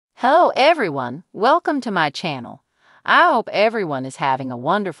Hello everyone, welcome to my channel. I hope everyone is having a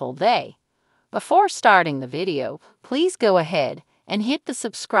wonderful day. Before starting the video, please go ahead and hit the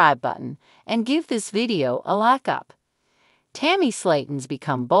subscribe button and give this video a like up. Tammy Slaton's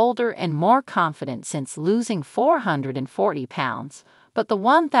become bolder and more confident since losing 440 pounds, but the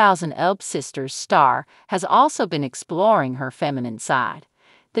 1000 Elb Sisters star has also been exploring her feminine side.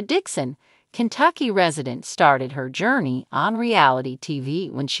 The Dixon, Kentucky resident started her journey on reality TV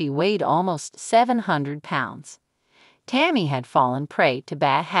when she weighed almost 700 pounds. Tammy had fallen prey to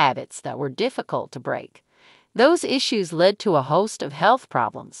bad habits that were difficult to break. Those issues led to a host of health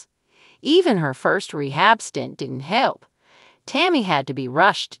problems. Even her first rehab stint didn't help. Tammy had to be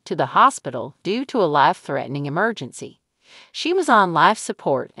rushed to the hospital due to a life-threatening emergency. She was on life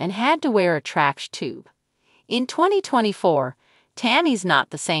support and had to wear a trach tube. In 2024, Tammy's not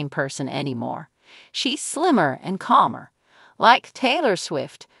the same person anymore. She's slimmer and calmer. Like Taylor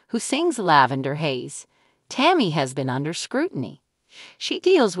Swift, who sings Lavender, Haze, Tammy has been under scrutiny. She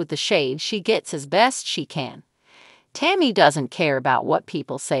deals with the shade she gets as best she can. Tammy doesn't care about what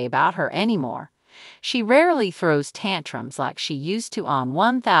people say about her anymore. She rarely throws tantrums like she used to on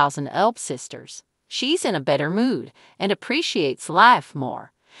 1000 Elb Sisters. She's in a better mood and appreciates life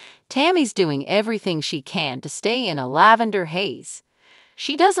more. Tammy's doing everything she can to stay in a lavender haze.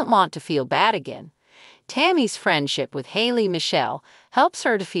 She doesn't want to feel bad again. Tammy's friendship with Haley Michelle helps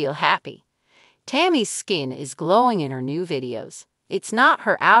her to feel happy. Tammy's skin is glowing in her new videos. It's not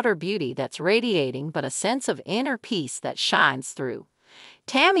her outer beauty that's radiating, but a sense of inner peace that shines through.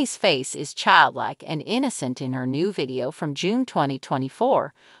 Tammy's face is childlike and innocent in her new video from June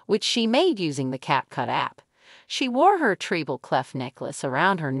 2024, which she made using the CapCut app. She wore her treble clef necklace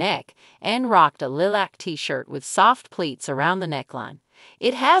around her neck and rocked a lilac t-shirt with soft pleats around the neckline.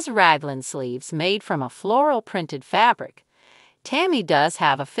 It has raglan sleeves made from a floral printed fabric. Tammy does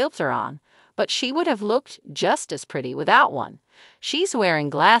have a filter on, but she would have looked just as pretty without one. She's wearing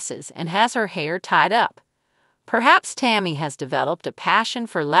glasses and has her hair tied up. Perhaps Tammy has developed a passion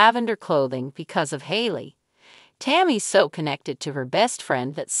for lavender clothing because of Haley. Tammy's so connected to her best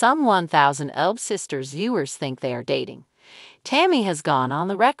friend that some 1000 Elb Sisters viewers think they are dating. Tammy has gone on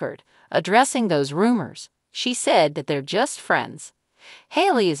the record, addressing those rumors. She said that they're just friends.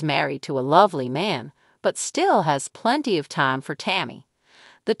 Haley is married to a lovely man, but still has plenty of time for Tammy.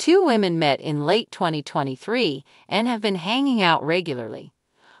 The two women met in late 2023 and have been hanging out regularly.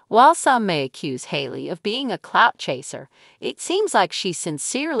 While some may accuse Haley of being a clout chaser, it seems like she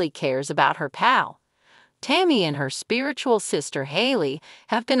sincerely cares about her pal. Tammy and her spiritual sister Haley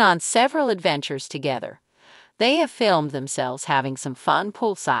have been on several adventures together. They have filmed themselves having some fun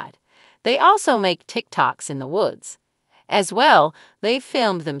poolside. They also make TikToks in the woods. As well, they've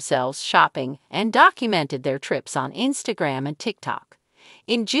filmed themselves shopping and documented their trips on Instagram and TikTok.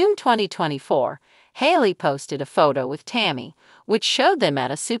 In June 2024, Haley posted a photo with Tammy, which showed them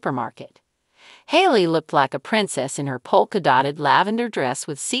at a supermarket. Haley looked like a princess in her polka-dotted lavender dress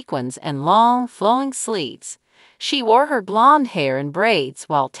with sequins and long, flowing sleeves. She wore her blonde hair in braids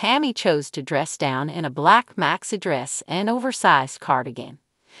while Tammy chose to dress down in a black maxi dress and oversized cardigan.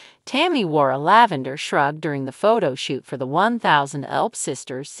 Tammy wore a lavender shrug during the photo shoot for the 1000 Elb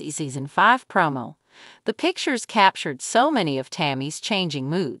Sisters Season 5 promo. The pictures captured so many of Tammy's changing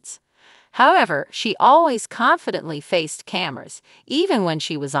moods. However, she always confidently faced cameras. Even when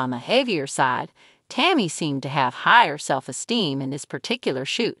she was on the heavier side, Tammy seemed to have higher self-esteem in this particular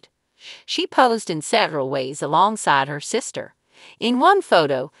shoot. She posed in several ways alongside her sister. In one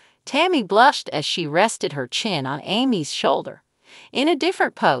photo, Tammy blushed as she rested her chin on Amy's shoulder. In a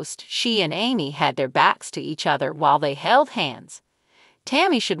different post, she and Amy had their backs to each other while they held hands.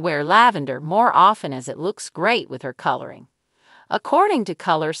 Tammy should wear lavender more often as it looks great with her coloring. According to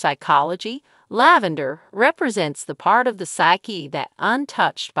color psychology, lavender represents the part of the psyche that,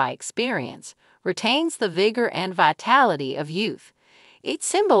 untouched by experience, retains the vigor and vitality of youth. It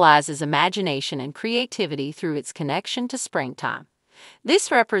symbolizes imagination and creativity through its connection to springtime. This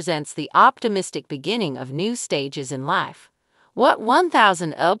represents the optimistic beginning of new stages in life. What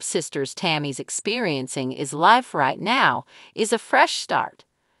 1000 Elb Sisters Tammy's experiencing is life right now is a fresh start.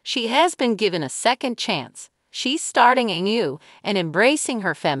 She has been given a second chance. She's starting anew and embracing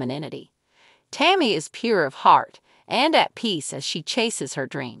her femininity. Tammy is pure of heart and at peace as she chases her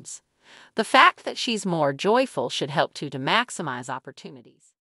dreams. The fact that she's more joyful should help to maximize opportunities.